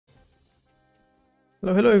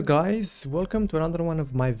Hello guys, welcome to another one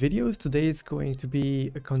of my videos. Today it's going to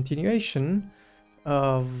be a continuation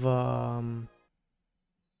of there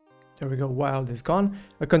we go, Wild is gone.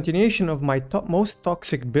 A continuation of my most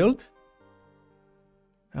toxic build.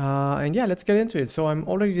 And yeah, let's get into it. So I'm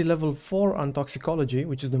already level 4 on Toxicology,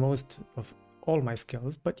 which is the most of all my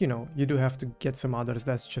skills, but you know, you do have to get some others.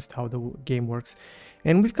 That's just how the game works.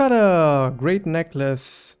 And we've got a great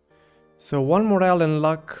necklace. So 1 morale and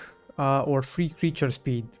luck. Or free creature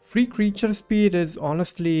speed. Free creature speed is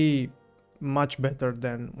honestly much better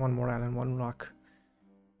than 1 morale and 1 luck,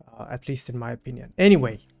 at least in my opinion.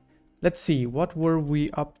 Anyway, let's see, what were we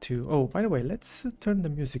up to? Oh, by the way, let's turn the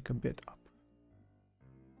music a bit up.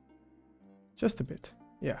 Just a bit,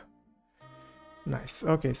 yeah. Nice.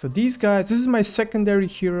 Okay, so these guys, this is my secondary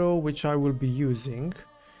hero, which I will be using,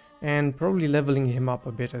 and probably leveling him up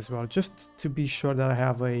a bit as well, just to be sure that I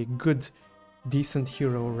have a good decent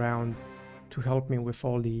hero around to help me with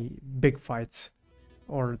all the big fights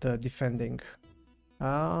or the defending.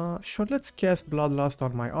 Sure, let's cast Bloodlust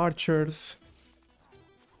on my archers.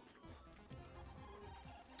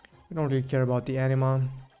 We don't really care about the anima.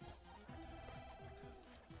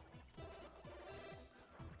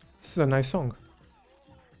 This is a nice song.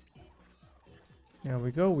 There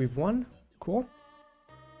we go, we've won. Cool.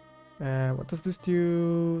 What does this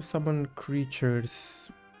do? Summon creatures.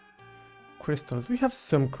 Crystals. We have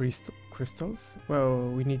some crystals. Well,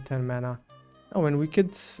 we need 10 mana. Oh, and we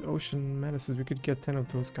could Ocean Menaces. We could get 10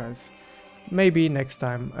 of those guys. Maybe next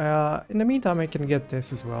time. In the meantime, I can get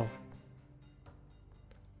this as well.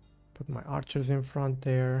 Put my archers in front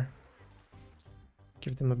there.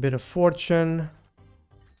 Give them a bit of fortune.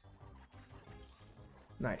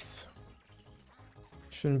 Nice.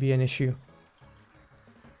 Shouldn't be an issue.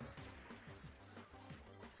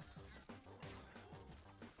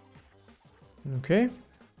 Okay,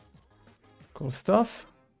 cool stuff.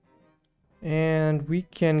 And we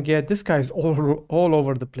can get, this guy's all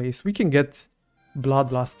over the place. We can get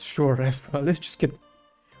Bloodlust, sure, as well. Let's just get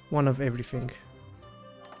one of everything.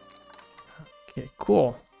 Okay,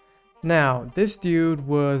 cool. Now, this dude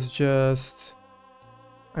was just,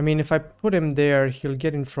 I mean, if I put him there, he'll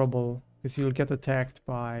get in trouble because he'll get attacked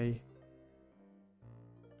by,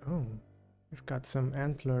 oh, we've got some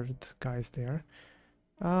antlered guys there.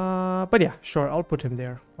 But yeah, sure, I'll put him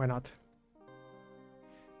there. Why not?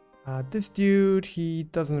 This dude, he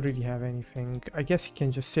doesn't really have anything. I guess he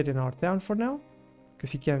can just sit in our town for now,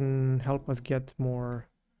 because he can help us get more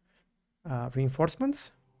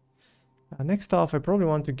reinforcements. Next off, I probably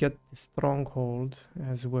want to get the Stronghold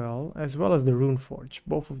as well as the Rune Forge.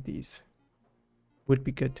 Both of these would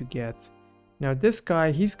be good to get. Now this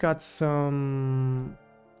guy, he's got some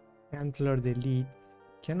Antlered Elite.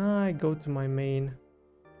 Can I go to my main?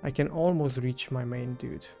 I can almost reach my main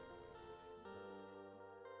dude.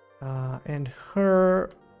 And her...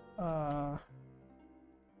 yeah,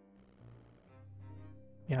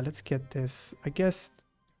 let's get this. I guess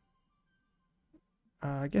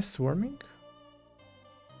Swarming?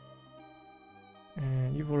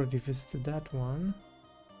 And you've already visited that one.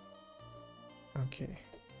 Okay.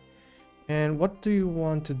 And what do you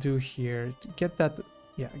want to do here? Get that...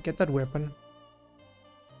 yeah, get that weapon.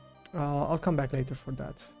 I'll come back later for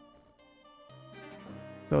that.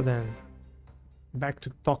 So then, back to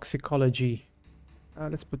Toxicology.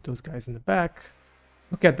 Let's put those guys in the back.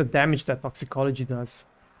 Look at the damage that Toxicology does.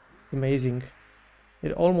 It's amazing.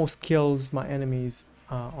 It almost kills my enemies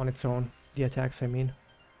on its own. The attacks, I mean.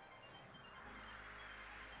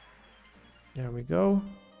 There we go.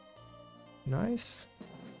 Nice.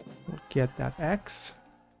 We'll get that axe.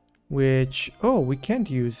 Which, oh, we can't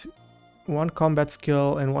use 1 combat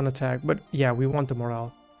skill and 1 attack, but yeah, we want the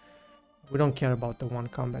morale. We don't care about the 1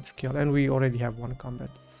 combat skill, and we already have 1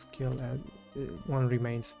 combat skill as 1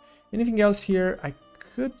 remains. Anything else here? I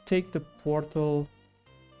could take the portal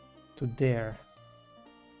to there,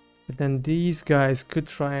 but then these guys could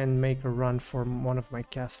try and make a run for one of my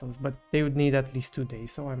castles, but they would need at least 2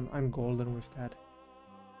 days, so I'm golden with that.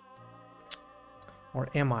 Or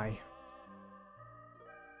am I?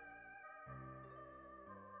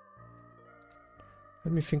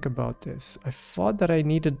 Let me think about this. I thought that I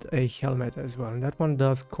needed a helmet as well, and that one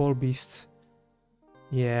does Coal Beasts.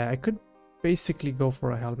 Yeah, I could basically go for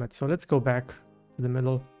a helmet, so let's go back to the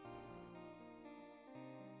middle.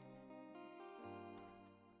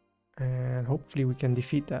 And hopefully we can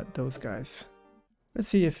defeat those guys. Let's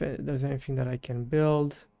see if there's anything that I can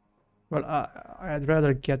build. Well, I'd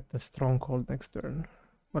rather get the Stronghold next turn.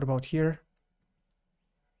 What about here?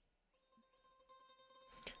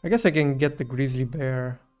 I guess I can get the Grizzly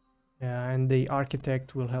Bear, yeah, and the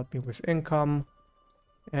Architect will help me with income.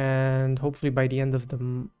 And hopefully by the end of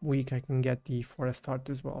the week I can get the forest art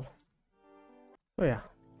as well. So yeah.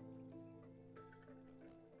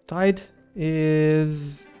 Tide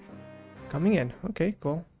is coming in. Okay,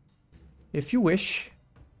 cool. If you wish.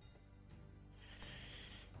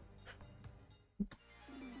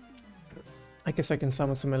 I guess I can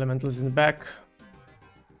summon some elementals in the back.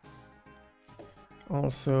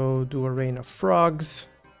 Also do a rain of frogs.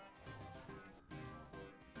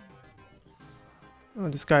 Oh,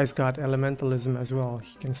 this guy's got elementalism as well.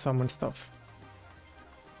 He can summon stuff.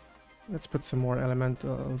 Let's put some more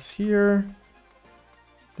elementals here.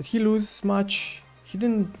 Did he lose much? He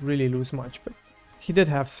didn't really lose much, but he did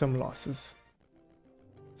have some losses.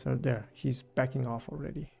 So there, he's backing off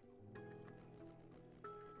already.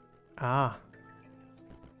 Ah.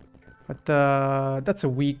 But that's a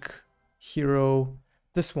weak hero.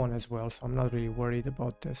 This one as well, so I'm not really worried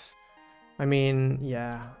about this. I mean,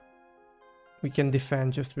 yeah. We can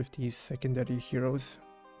defend just with these secondary heroes.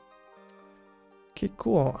 Okay,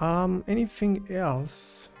 cool. Anything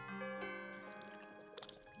else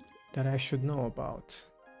that I should know about?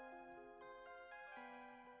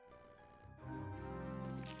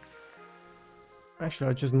 Actually,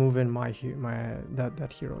 I'll just move in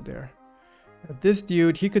that hero there. This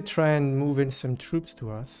dude, he could try and move in some troops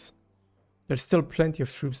to us. There's still plenty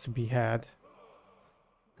of troops to be had.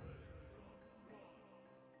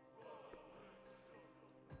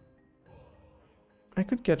 I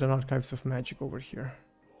could get an Archives of Magic over here.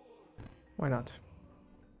 Why not?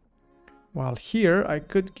 While here, I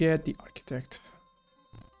could get the Architect.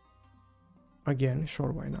 Again,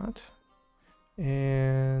 sure, why not?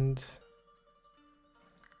 And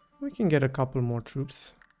we can get a couple more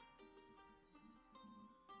troops.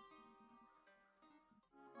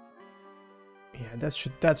 Yeah,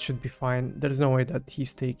 that should be fine. There's no way that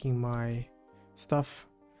he's taking my stuff.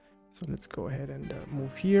 So let's go ahead and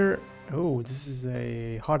move here. Oh, this is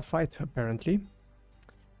a hard fight apparently.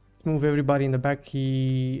 Let's move everybody in the back.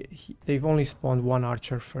 They've only spawned one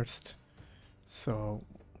archer first. So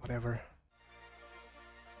whatever.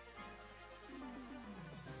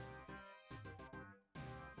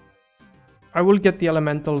 I will get the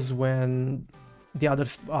elementals when the other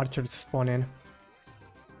archers spawn in.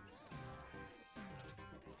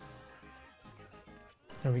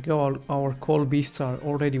 There we go, our coal beasts are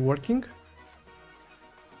already working.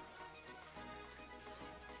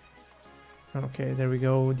 Okay, there we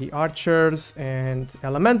go, the archers and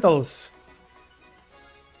elementals.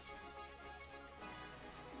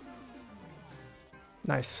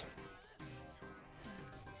 Nice.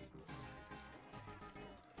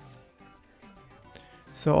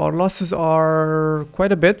 So our losses are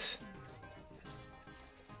quite a bit.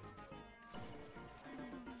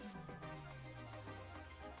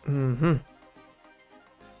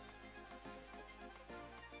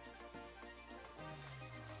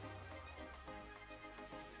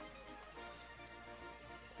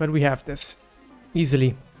 But we have this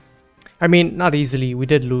easily. I mean, not easily. We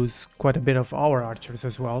did lose quite a bit of our archers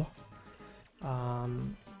as well.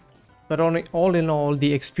 But all in all,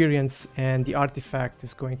 the experience and the artifact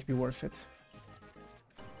is going to be worth it.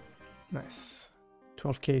 Nice.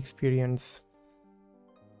 12k experience.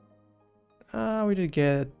 We did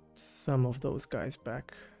get some of those guys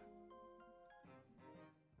back.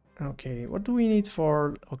 Okay, what do we need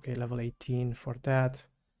for... Okay, level 18 for that.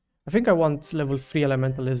 I think I want level 3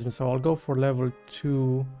 elementalism, so I'll go for level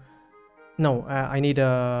 2. No, I need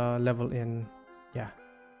a level in... Yeah.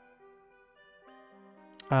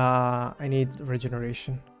 I need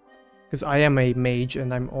regeneration. Because I am a mage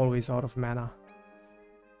and I'm always out of mana.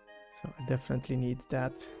 So I definitely need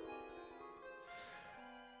that.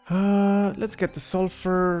 Let's get the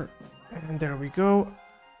sulfur. And there we go.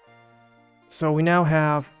 So we now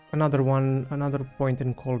have another point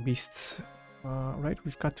in Coal Beasts. Right,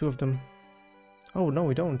 we've got 2 of them. Oh, no,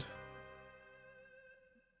 we don't.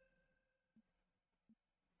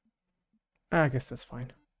 I guess that's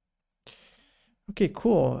fine. Okay,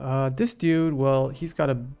 cool. This dude, well, he's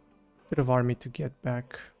got a bit of army to get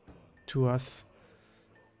back to us.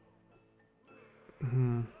 Let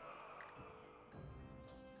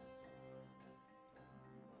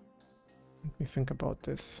me think about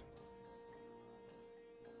this.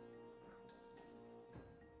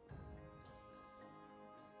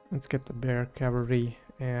 Let's get the bear cavalry,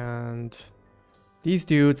 and these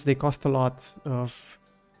dudes, they cost a lot of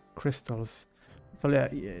crystals. So yeah,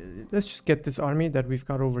 let's just get this army that we've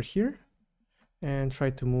got over here and try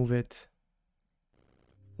to move it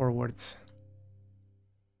forwards.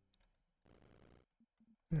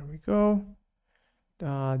 There we go.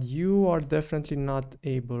 You are definitely not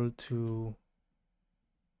able to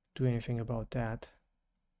do anything about that.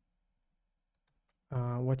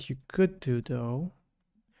 What you could do though,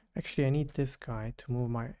 actually I need this guy to move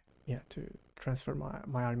my, yeah, to transfer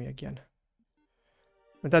my army again.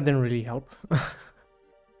 But that didn't really help.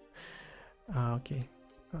 Okay.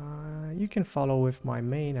 You can follow with my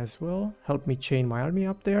main as well. Help me chain my army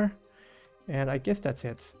up there. And I guess that's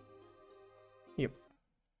it. Yep.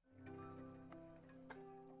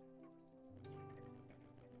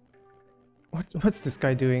 What's this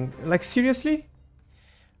guy doing? Like, seriously?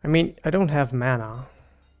 I mean, I don't have mana.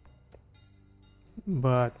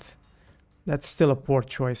 But that's still a poor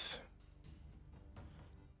choice.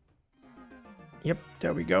 Yep,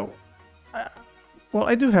 there we go. Well,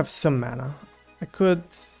 I do have some mana. I could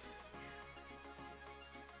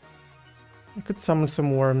summon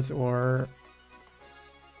some worms or...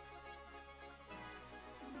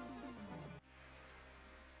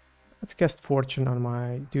 Let's cast Fortune on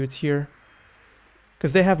my dudes here.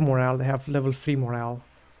 Because they have morale, they have level 3 morale.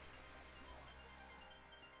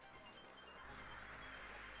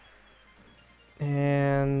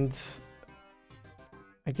 And...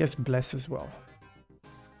 I guess Bless as well.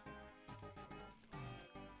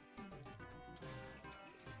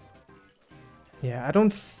 Yeah, I don't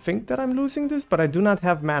think that I'm losing this, but I do not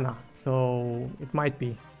have mana. So it might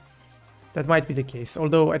be. That might be the case,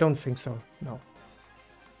 although I don't think so, no.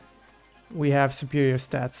 We have superior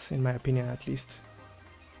stats, in my opinion, at least.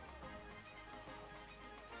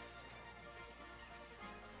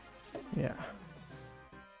 Yeah.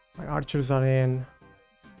 My archers are in.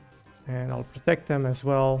 And I'll protect them as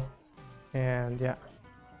well. And yeah.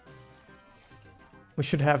 We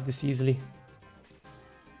should have this easily.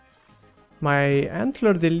 My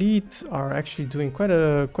antlered elite are actually doing quite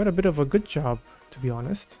a bit of a good job, to be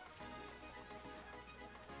honest.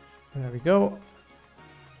 There we go.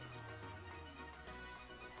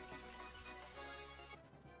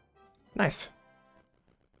 Nice.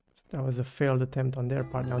 That was a failed attempt on their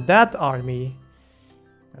part. Now that army,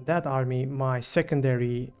 my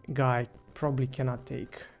secondary guy probably cannot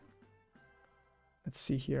take. Let's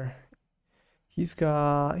see here. He's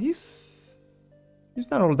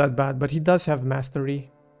not all that bad, but he does have mastery.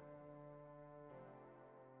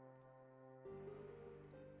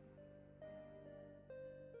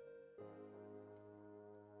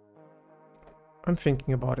 I'm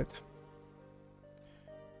thinking about it.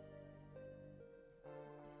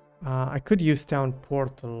 I could use Town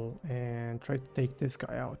Portal and try to take this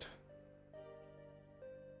guy out.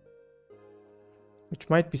 Which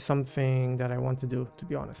might be something that I want to do, to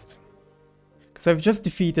be honest. Because I've just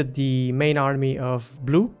defeated the main army of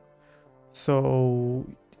Blue. So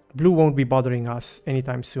Blue won't be bothering us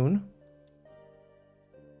anytime soon.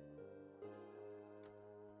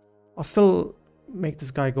 I'll still make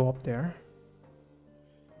this guy go up there.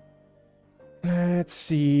 Let's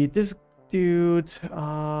see, this dude,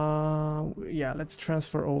 yeah, let's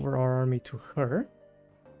transfer over our army to her.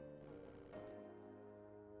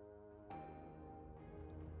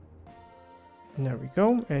 There we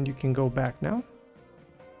go, and you can go back now.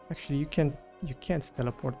 Actually, you can't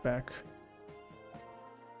teleport back.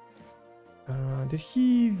 Did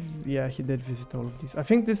he? Yeah, he did visit all of these. I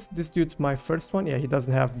think this dude's my first one. Yeah, he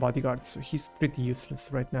doesn't have bodyguards, so he's pretty useless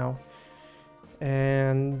right now.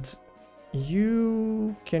 And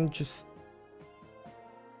you can just...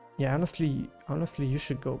 Yeah, honestly, you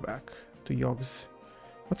should go back to Yog's.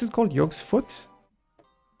 What's it called? Yog's Foot?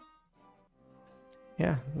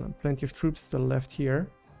 Yeah, plenty of troops still left here.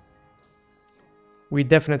 We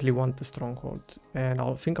definitely want the stronghold, and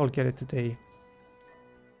I think I'll get it today.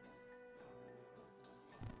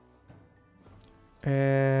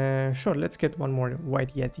 Sure, let's get one more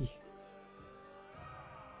White Yeti.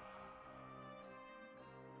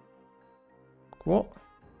 Cool.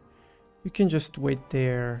 You can just wait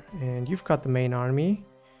there, and you've got the main army.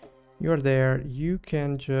 You're there. You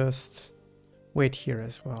can just wait here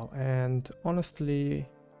as well. And honestly,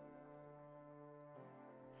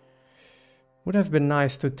 would have been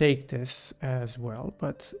nice to take this as well,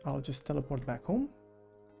 but I'll just teleport back home.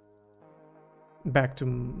 Back to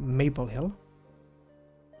Maple Hill.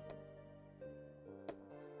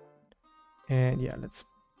 And yeah, let's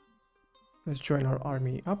join our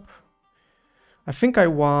army up. I think I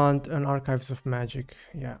want an Archives of Magic,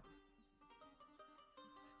 yeah.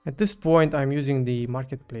 At this point, I'm using the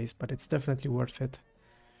marketplace, but it's definitely worth it.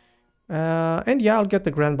 And yeah, I'll get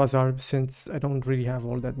the Grand Bazaar since I don't really have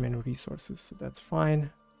all that many resources, so that's fine.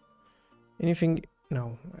 Anything?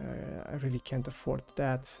 No, I really can't afford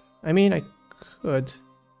that. I mean, I could.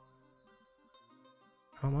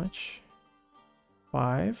 How much?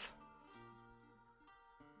 5?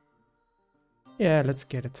 Yeah, let's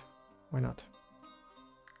get it. Why not?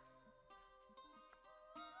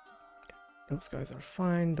 Those guys are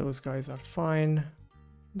fine. Those guys are fine.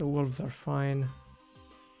 The wolves are fine.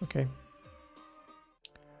 Okay.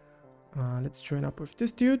 Let's join up with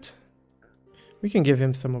this dude. We can give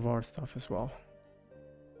him some of our stuff as well.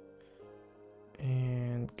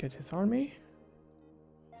 And get his army.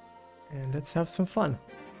 And let's have some fun.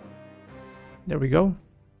 There we go.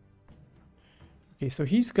 Okay, so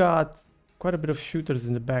he's got quite a bit of shooters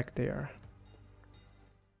in the back there.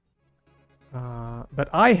 But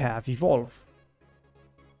I have Evolve.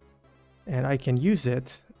 And I can use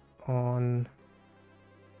it on...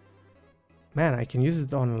 Man, I can use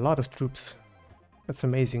it on a lot of troops. That's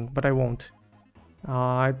amazing, but I won't.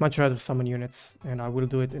 I'd much rather summon units, and I will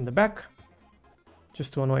do it in the back.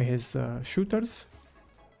 Just to annoy his shooters.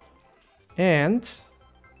 And...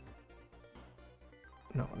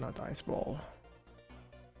 No, not Ice Ball.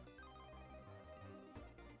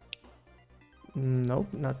 Nope,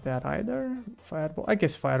 not that either. Fireball. I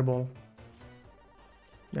guess Fireball.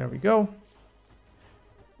 There we go.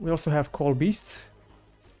 We also have Call Beasts.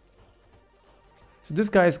 So this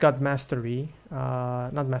guy's got Mastery.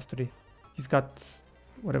 Not Mastery. He's got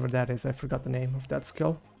whatever that is. I forgot the name of that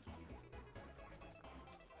skill.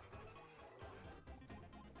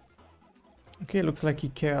 Okay, looks like he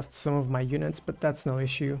cast some of my units, but that's no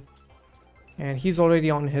issue. And he's already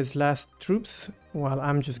on his last troops, while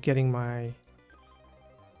I'm just getting my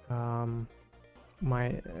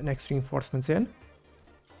my next reinforcements in.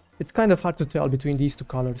 It's kind of hard to tell between these two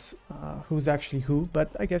colors who's actually who,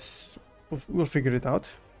 but I guess we'll figure it out.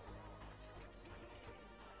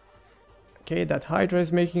 Okay, that Hydra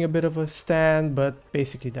is making a bit of a stand, but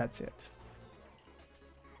basically that's it.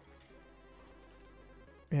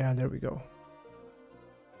 Yeah, there we go.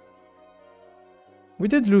 We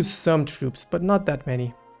did lose some troops, but not that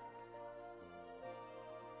many.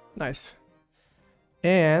 Nice.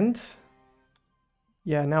 And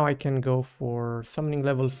yeah, now I can go for summoning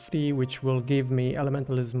level 3, which will give me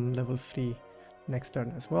elementalism level 3 next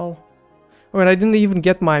turn as well. Oh, and I didn't even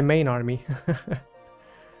get my main army.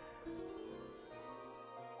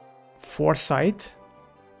 Foresight.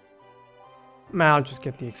 I'll just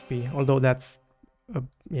get the XP, although that's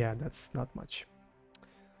yeah, that's not much.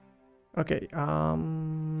 Okay,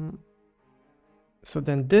 so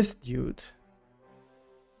then this dude,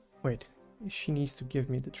 wait, she needs to give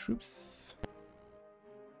me the troops.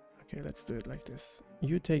 Okay, let's do it like this.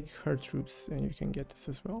 You take her troops and you can get this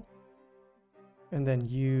as well. And then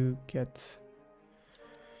you get,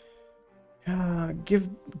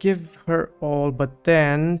 give her all, but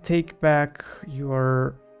then take back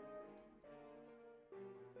your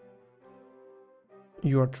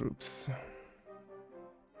troops.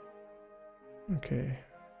 Okay.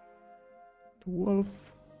 The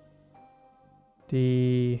wolf.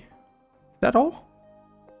 Is that all?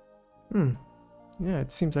 Yeah,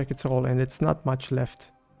 it seems like it's all, and it's not much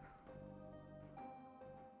left.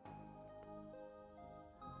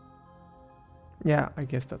 Yeah, I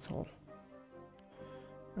guess that's all.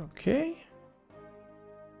 Okay.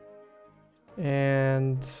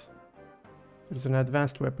 And there's an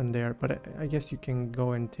advanced weapon there, but I guess you can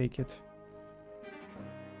go and take it.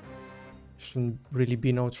 Shouldn't really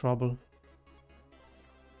be no trouble.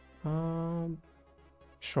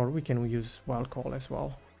 Sure, we can use Wild Call as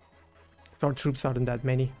well. So our troops aren't that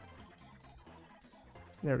many.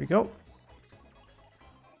 There we go.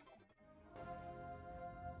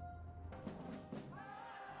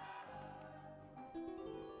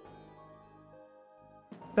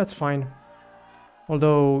 That's fine.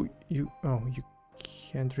 Although you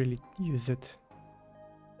can't really use it.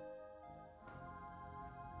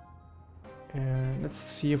 And let's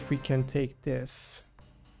see if we can take this.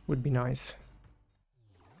 Would be nice.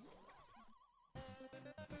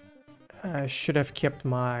 I should have kept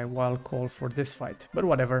my Wild Call for this fight, but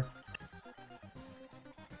whatever.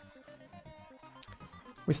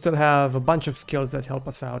 We still have a bunch of skills that help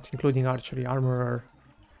us out, including Archery, Armorer,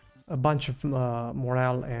 a bunch of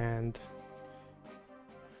morale, and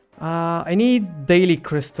I need daily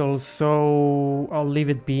crystals, so I'll leave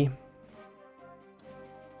it be.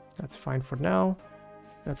 That's fine for now.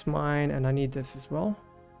 That's mine, and I need this as well.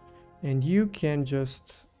 And you can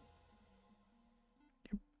just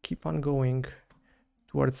keep on going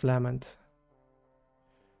towards Lament.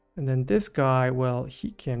 And then this guy, well,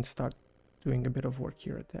 he can start doing a bit of work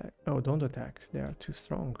here. Attack. Oh, don't attack. They are too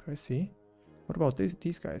strong. I see. What about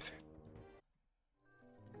these guys?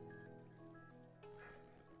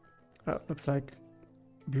 Looks like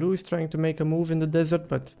Blue is trying to make a move in the desert,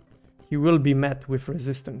 but he will be met with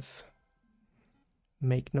resistance.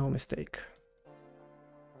 Make no mistake.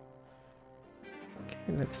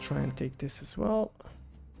 Okay, let's try and take this as well.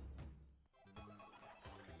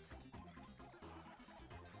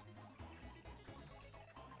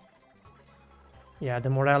 Yeah, the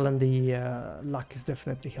morale and the luck is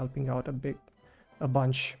definitely helping out a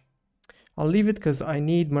bunch. I'll leave it because I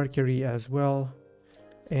need Mercury as well.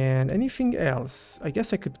 And anything else? I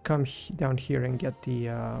guess I could come down here and get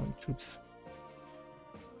the troops.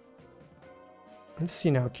 Let's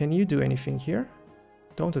see now. Can you do anything here?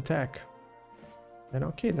 Don't attack. Then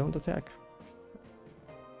okay, don't attack.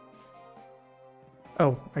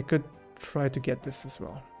 Oh, I could try to get this as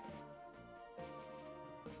well.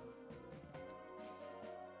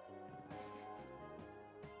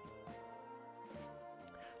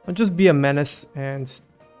 I'll just be a menace and...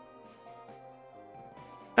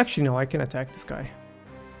 Actually, no, I can attack this guy.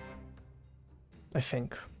 I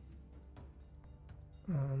think.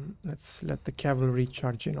 Let's let the cavalry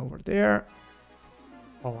charge in over there.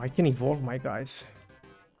 Oh, I can evolve my guys.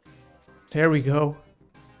 There we go.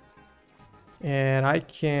 And I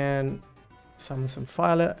can summon some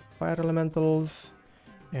fire elementals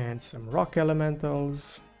and some rock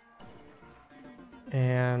elementals.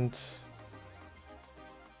 And...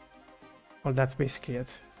 well, that's basically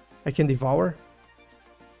it. I can devour.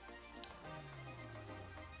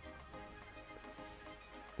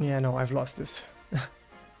 Yeah, no, I've lost this.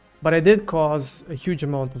 But I did cause a huge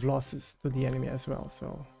amount of losses to the enemy as well,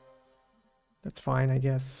 so that's fine, I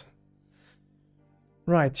guess.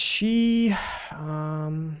 Right, she... I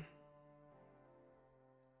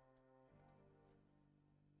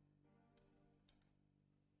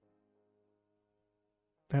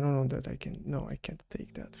don't know that I can... No, I can't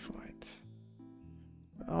take that fight.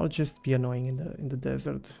 I'll just be annoying in the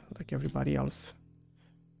desert like everybody else.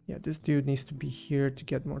 Yeah, this dude needs to be here to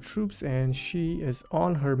get more troops, and she is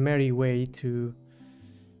on her merry way to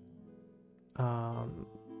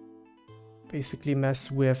basically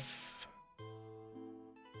mess with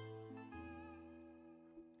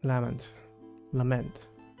Lament.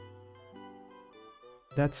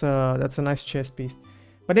 That's a nice chess piece.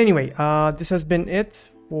 But anyway, this has been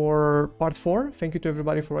it for part 4. Thank you to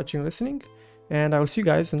everybody for watching and listening, and I will see you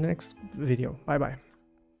guys in the next video. Bye bye.